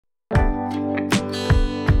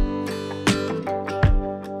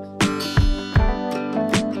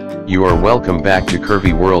You are welcome back to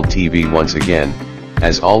Curvy World TV once again.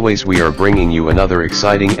 As always, we are bringing you another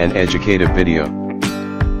exciting and educative video.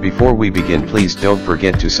 Before we begin, please don't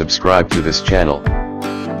forget to subscribe to this channel.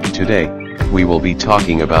 Today, we will be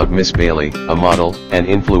talking about Miss Bailey, a model and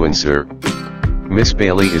influencer. Miss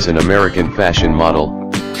Bailey is an American fashion model,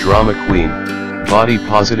 drama queen, body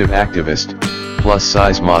positive activist, plus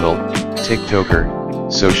size model, TikToker,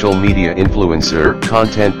 social media influencer,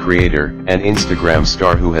 content creator, and Instagram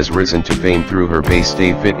star who has risen to fame through her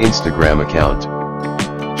Baystaythickk Instagram account.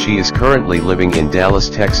 She is currently living in Dallas,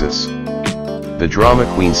 Texas. The drama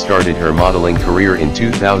queen started her modeling career in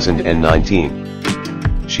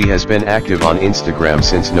 2019. She has been active on Instagram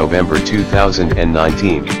since November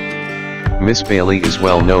 2019. Miss Bailey is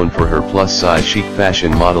well known for her plus-size chic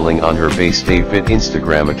fashion modeling on her Baystaythickk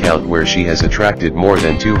Instagram account, where she has attracted more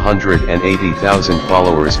than 280,000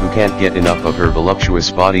 followers who can't get enough of her voluptuous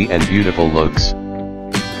body and beautiful looks.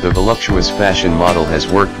 The voluptuous fashion model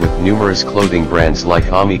has worked with numerous clothing brands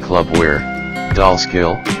like Ami Clubwear,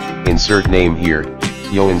 Dollskill, insert name here,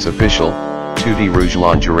 Yoan's Official, Tutti Rouge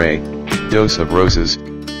Lingerie, Dose of Roses,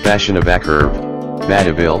 Fashion of Curve,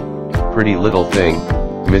 Badaville, Pretty Little Thing,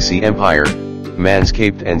 Missy Empire,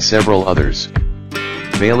 Manscaped, and several others.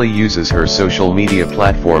 Bailey uses her social media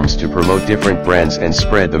platforms to promote different brands and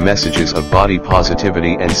spread the messages of body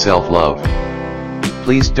positivity and self-love.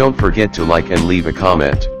 Please don't forget to like and leave a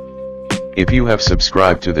comment. If you have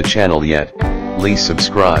subscribed to the channel yet, please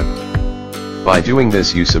subscribe. By doing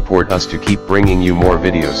this, you support us to keep bringing you more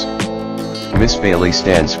videos. Miss Bailey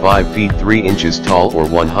stands 5 feet 3 inches tall or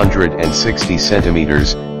 160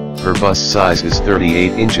 centimeters. Her bust size is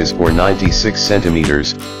 38 inches or 96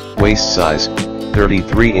 centimeters, waist size,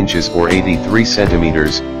 33 inches or 83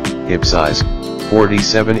 centimeters, hip size,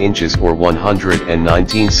 47 inches or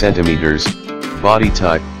 119 centimeters, body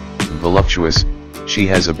type, voluptuous. She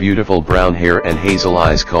has a beautiful brown hair and hazel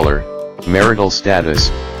eyes color. Marital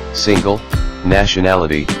status, single.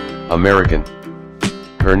 Nationality, American.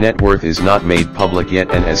 Her net worth is not made public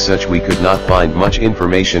yet, and as such we could not find much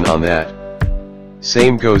information on that.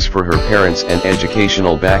 Same goes for her parents and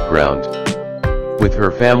educational background. With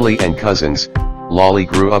her family and cousins, Lolly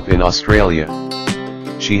grew up in Australia.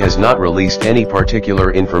 She has not released any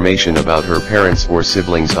particular information about her parents or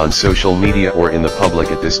siblings on social media or in the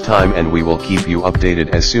public at this time, and we will keep you updated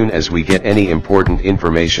as soon as we get any important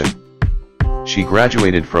information. She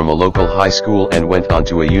graduated from a local high school and went on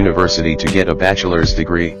to a university to get a bachelor's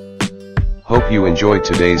degree. Hope you enjoyed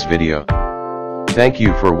today's video. Thank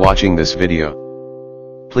you for watching this video.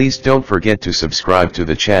 Please don't forget to subscribe to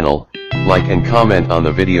the channel, like and comment on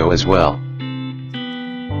the video as well.